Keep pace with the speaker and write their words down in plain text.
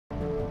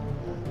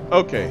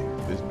Okay,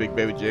 this is Big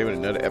Baby J with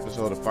another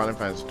episode of Final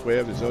Fantasy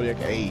XII, the Zodiac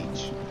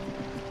Age.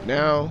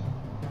 Now,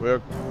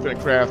 we're gonna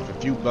craft a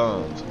few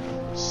bombs.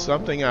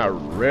 Something I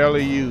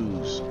rarely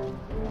use.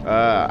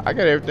 I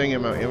got everything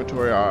in my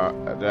inventory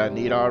that I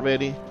need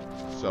already,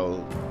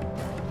 so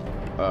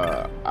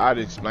I'll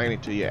explain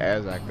it to you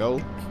as I go.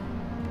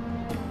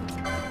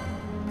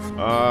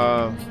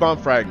 Bomb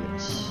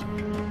fragments.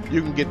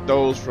 You can get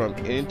those from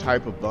any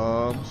type of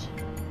bombs.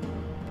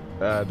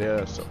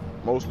 They're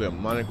mostly a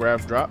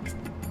monograph drop.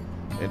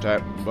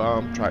 Type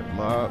bomb type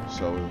mob,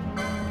 so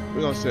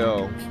we're gonna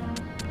sell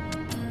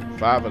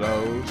 5 of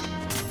those.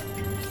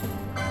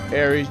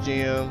 Aries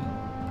Gem,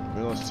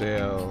 we're gonna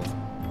sell,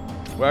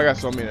 well, I got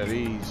so many of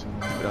these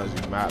it doesn't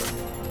even matter.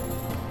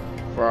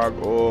 Frog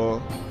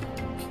oil,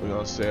 we're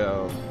gonna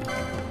sell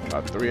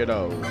about 3 of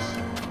those,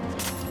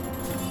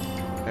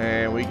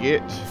 and we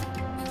get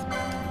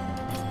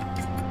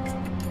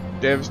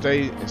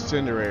Devastating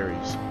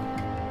Incendiaries.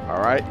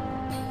 All right.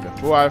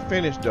 Before I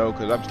finish though,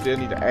 because I still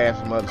need to add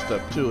some other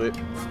stuff to it,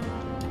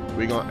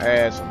 we're going to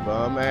add some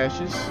bomb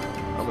ashes.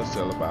 I'm going to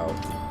sell about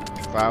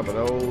 5 of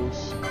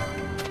those.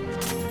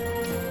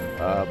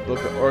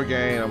 Book of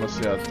Orgain, I'm going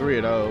to sell 3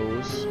 of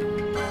those.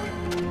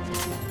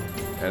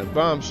 And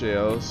bomb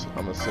shells,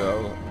 I'm going to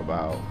sell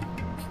about,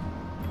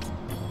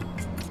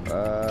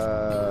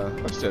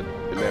 let's say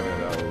 11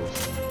 of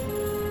those.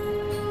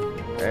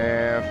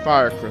 And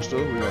fire crystal,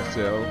 we're going to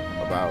sell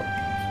about,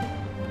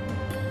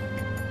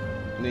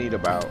 need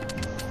about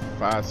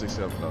 5, 6,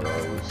 7 of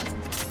those.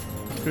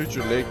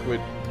 Future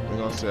liquid, we're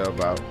gonna sell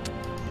about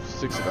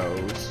 6 of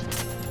those.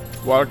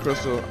 Water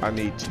crystal, I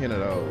need 10 of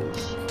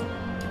those.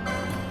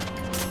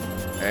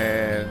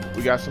 And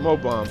we got some more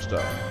bomb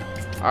stuff.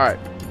 Alright,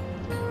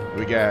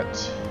 we got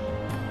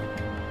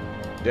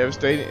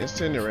Devastating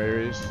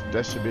Incendiaries,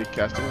 that should be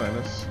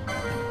Castellanos.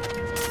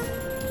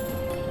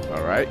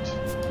 Alright,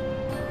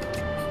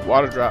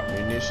 water drop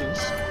munitions,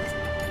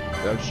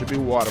 that should be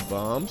water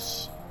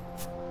bombs.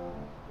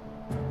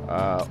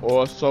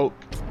 Oil soak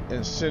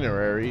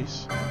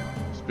incendiaries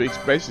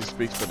basically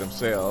speaks for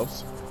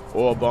themselves.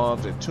 Oil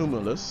bombs and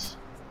tumulus.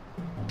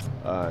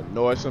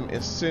 Noisome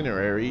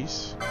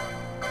incendiaries.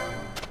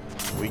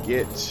 We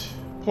get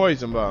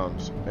poison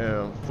bombs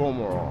and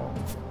Fumarole.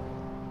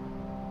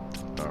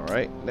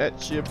 Alright,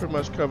 that should pretty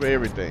much cover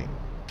everything.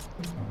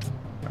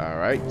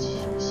 Alright,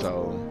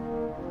 so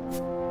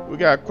we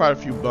got quite a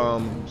few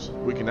bombs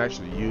we can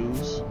actually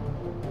use.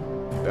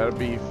 That'll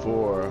be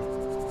for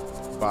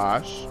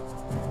Bosch.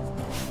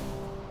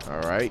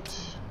 Alright.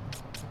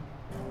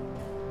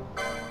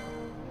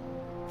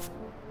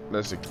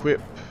 Let's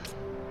equip.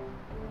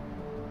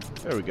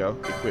 There we go.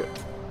 Equip.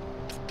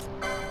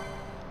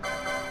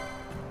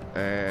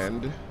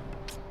 And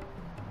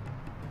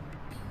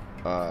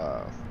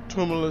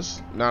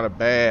tumulus, not a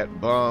bad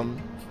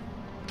bomb.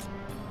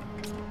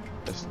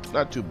 It's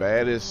not too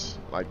bad. It's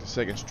like the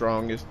second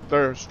strongest,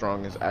 third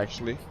strongest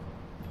actually.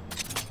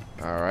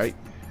 Alright.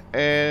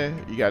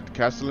 And you got the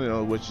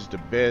Castellanos, which is the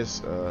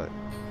best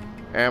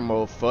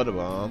ammo for the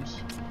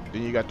bombs.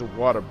 Then you got the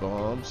water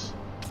bombs.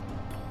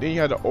 Then you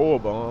have the oil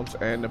bombs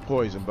and the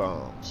poison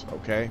bombs.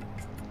 Okay,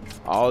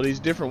 all these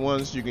different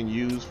ones you can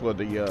use for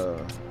the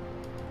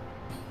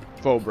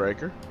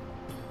Foebreaker.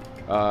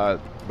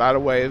 By the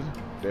way,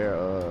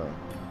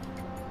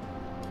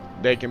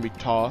 they can be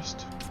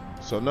tossed.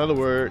 So in other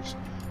words,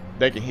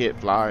 they can hit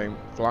flying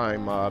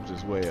mobs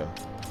as well.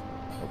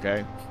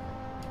 Okay,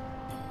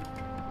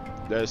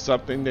 there's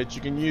something that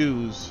you can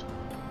use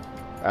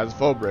as a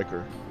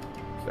Foebreaker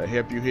that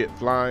help you hit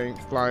flying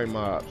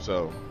mobs.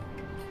 So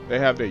they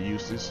have their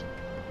uses.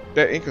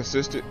 They're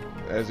inconsistent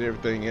as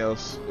everything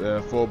else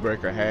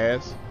Foebreaker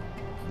has,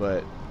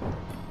 but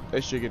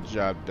they should get the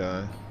job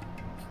done.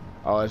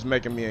 Oh, it's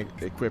making me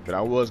equip it.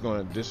 I wasn't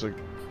gonna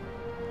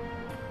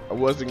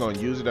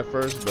use it at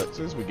first, but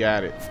since we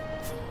got it,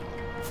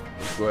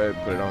 let's go ahead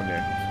and put it on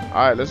there.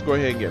 Alright, let's go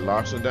ahead and get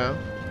Larson down.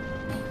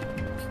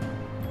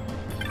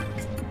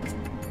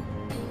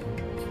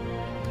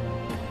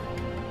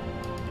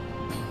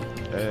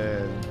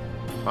 And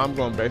I'm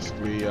gonna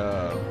basically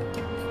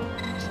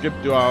skip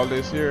through all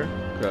this here,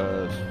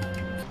 because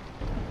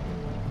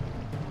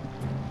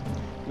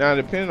now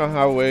depending on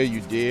how well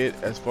you did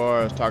as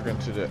far as talking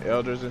to the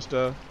elders and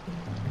stuff,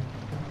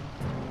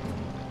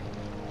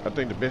 I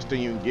think the best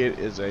thing you can get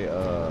is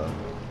a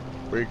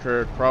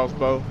recurve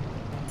crossbow.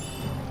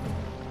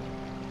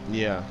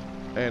 Yeah,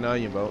 and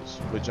onion bolts,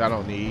 which I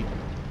don't need.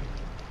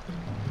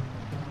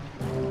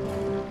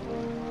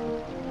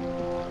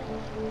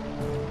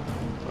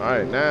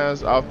 Alright, now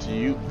it's off to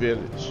Ute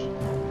Village.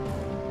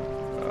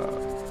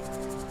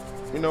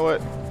 You know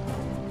what?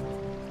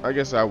 I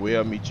guess I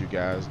will meet you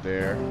guys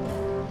there.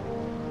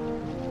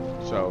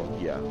 So,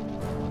 yeah.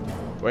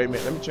 Wait a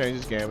minute, let me change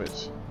these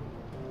gambits.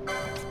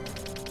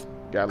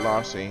 Got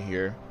Larson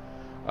here.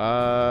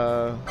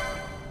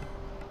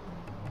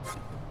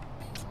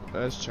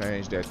 Let's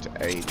change that to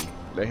 80.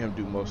 Let him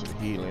do most of the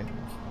healing.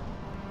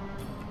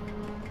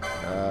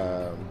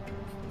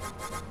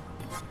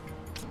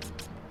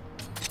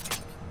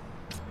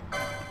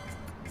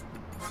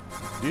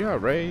 Do you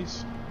have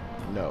rays?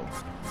 No.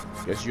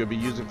 Guess you'll be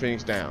using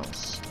Phoenix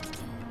Downs.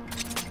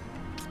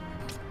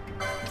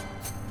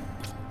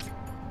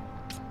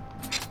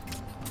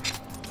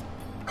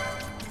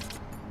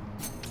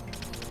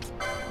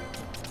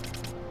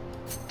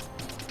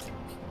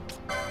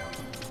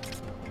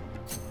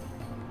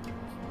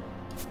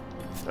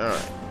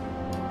 Alright.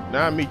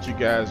 Now I meet you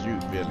guys,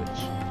 Ute Village.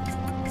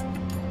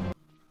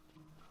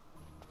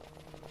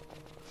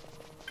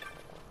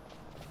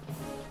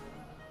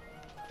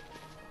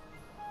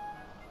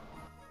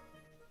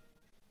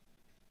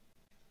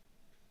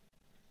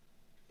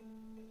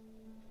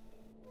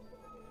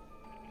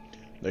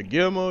 The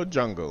Gilmo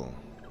Jungle.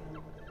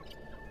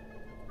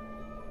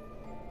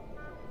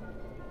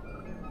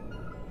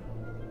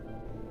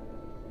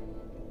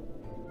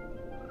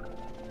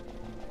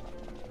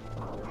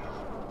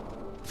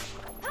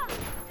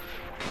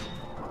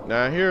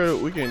 Now here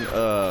we can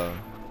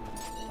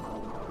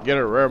get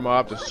a rare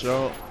mob to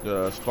show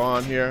the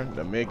spawn here,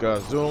 the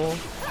Mega Zoom.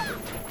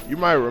 You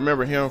might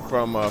remember him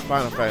from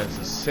Final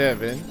Fantasy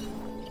VII.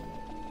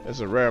 It's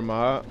a rare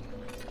mob.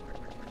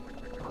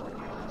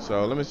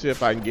 So let me see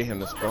if I can get him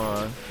to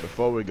spawn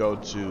before we go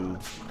to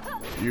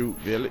Ute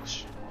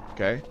Village.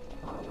 Okay.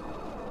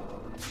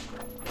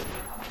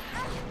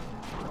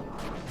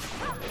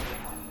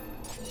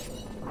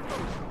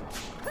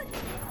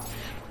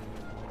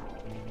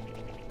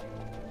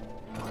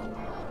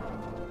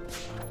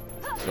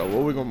 So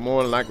what we're gonna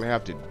more than likely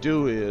have to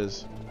do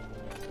is,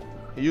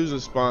 he usually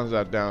spawns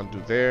out down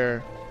through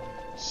there.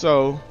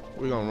 So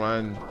we're gonna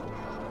run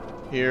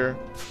here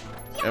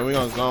and we're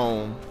gonna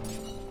zone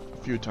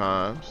a few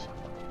times.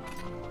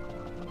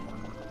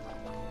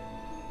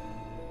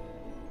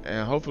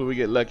 And hopefully we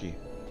get lucky.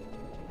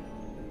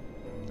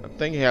 I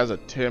think he has a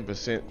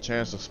 10%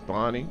 chance of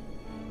spawning.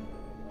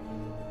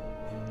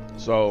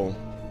 So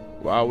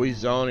while we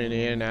zoning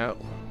in and out,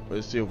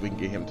 let's see if we can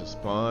get him to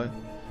spawn.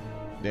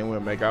 Then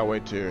we'll make our way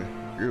to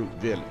Ute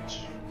Village.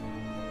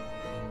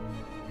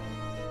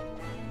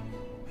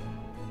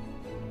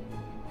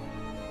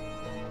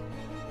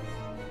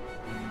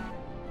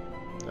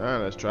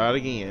 Alright, let's try it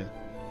again.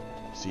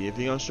 See if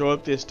he's gonna show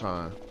up this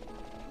time.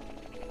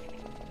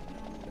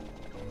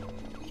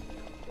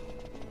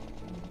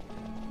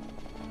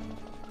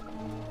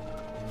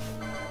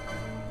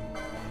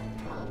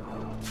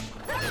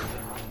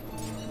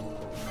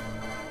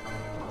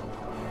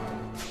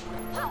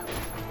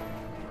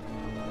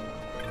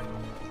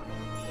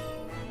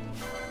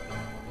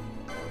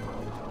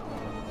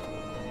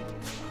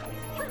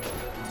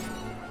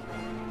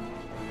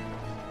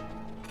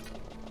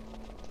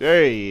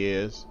 There he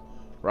is,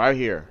 right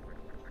here.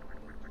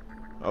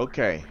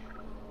 Okay.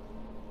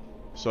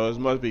 So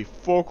there must be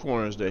 4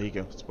 corners that he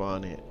can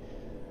spawn in.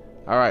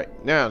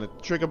 Alright, now the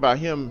trick about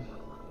him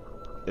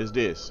is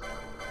this.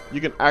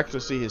 You can actually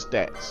see his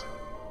stats.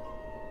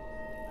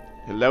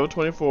 His level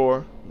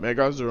 24,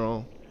 Mega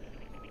Zero,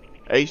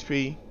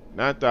 HP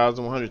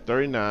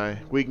 9,139,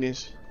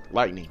 weakness,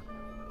 lightning.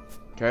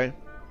 Okay?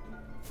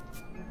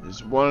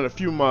 It's one of the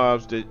few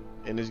mobs that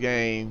in this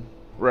game,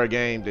 rare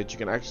game, that you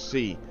can actually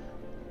see.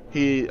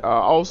 He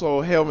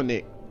also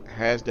Helvetic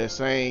has that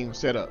same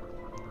setup.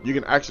 You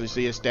can actually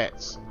see his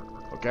stats.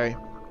 Okay,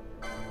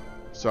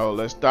 so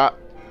let's stop.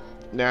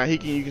 Now you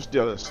can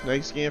steal a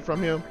snake skin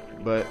from him,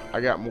 but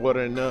I got more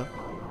than enough,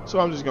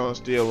 so I'm just gonna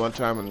steal one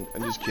time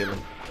and just kill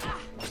him.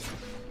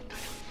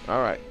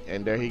 Alright,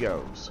 and there he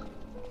goes.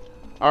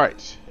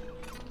 Alright,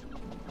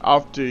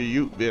 off to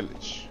Ute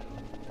Village.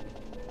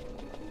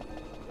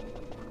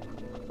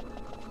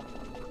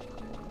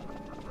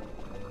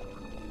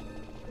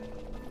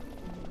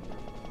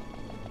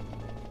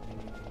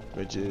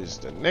 Which is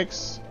the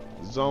next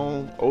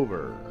zone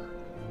over.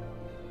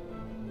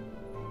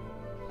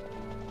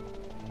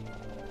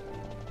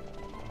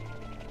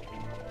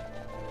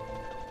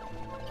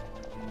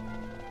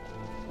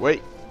 Wait,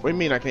 what do you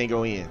mean I can't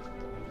go in?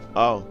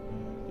 Oh,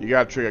 you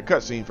gotta trigger a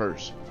cutscene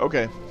first.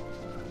 Okay,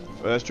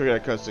 well, let's trigger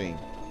that cutscene.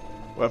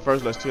 Well,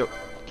 first let's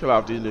kill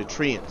off these little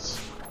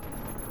treants.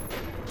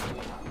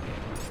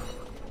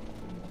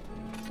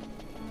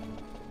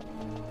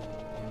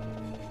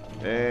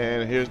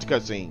 And here's the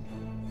cutscene.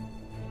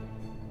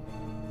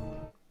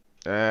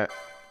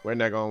 We're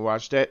not gonna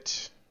watch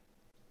that.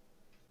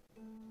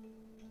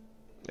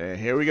 And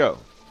here we go.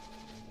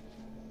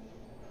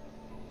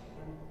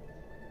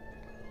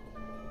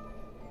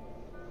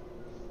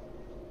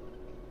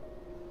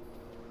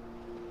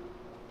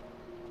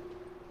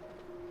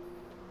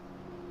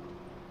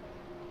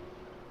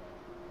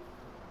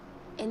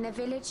 In the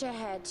village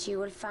ahead, you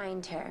will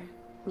find her,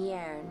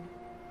 Mjern.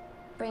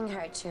 Bring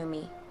her to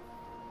me.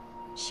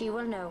 She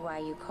will know why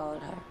you call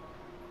her.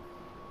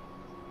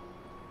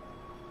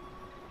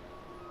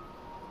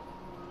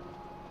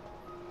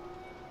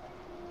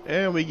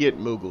 And we get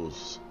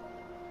Moogles.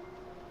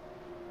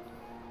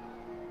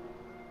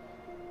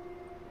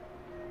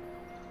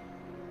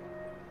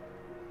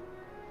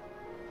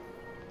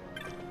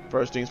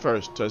 First things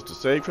first, touch the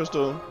save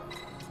crystal.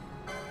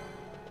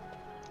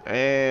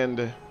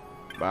 And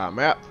buy a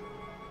map.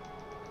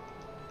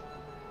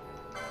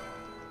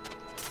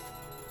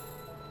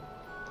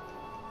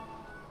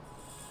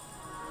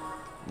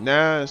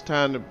 Now it's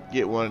time to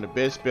get one of the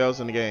best spells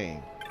in the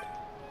game.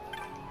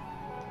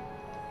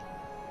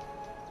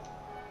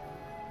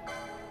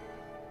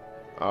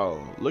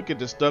 Oh, look at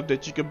the stuff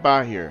that you can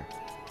buy here.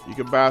 You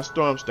can buy a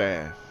storm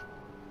staff.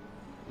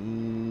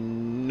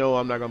 No,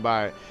 I'm not gonna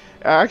buy it.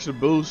 It actually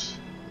boosts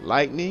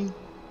lightning.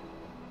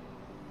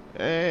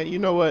 And you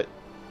know what?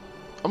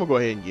 I'm gonna go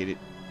ahead and get it.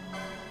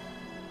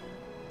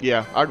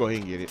 Yeah, I'll go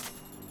ahead and get it.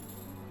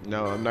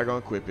 No, I'm not gonna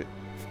equip it,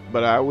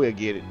 but I will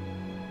get it.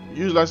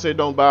 Usually I say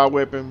don't buy a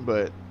weapon,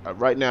 but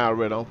right now I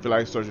really don't feel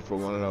like searching for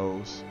one of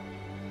those.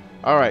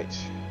 All right,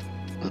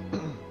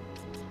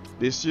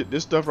 this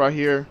stuff right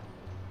here,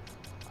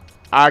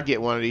 I'll get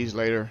one of these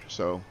later,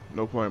 so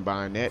no point in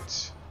buying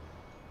that.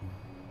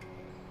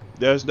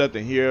 There's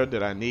nothing here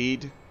that I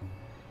need.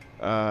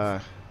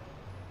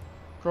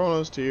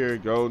 Chronos tier,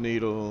 gold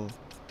needle,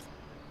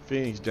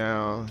 Phoenix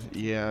down.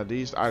 Yeah,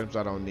 these items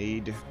I don't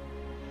need.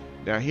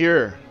 Now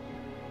here,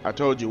 I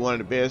told you one of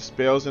the best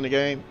spells in the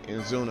game,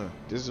 Zuna.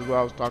 This is what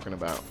I was talking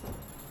about.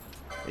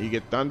 You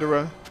get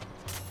Thunderer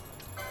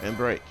and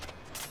Break.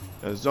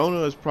 Now,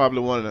 Zona is probably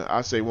one of the, I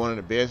say one of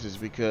the best, is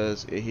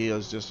because it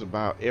heals just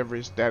about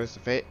every status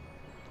effect,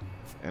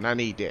 and I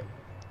need that.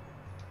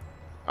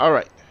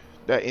 Alright,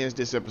 that ends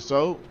this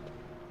episode.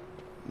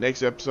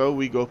 Next episode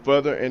we go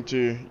further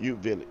into Ute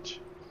Village.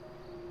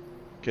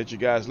 Catch you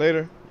guys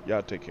later.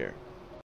 Y'all take care.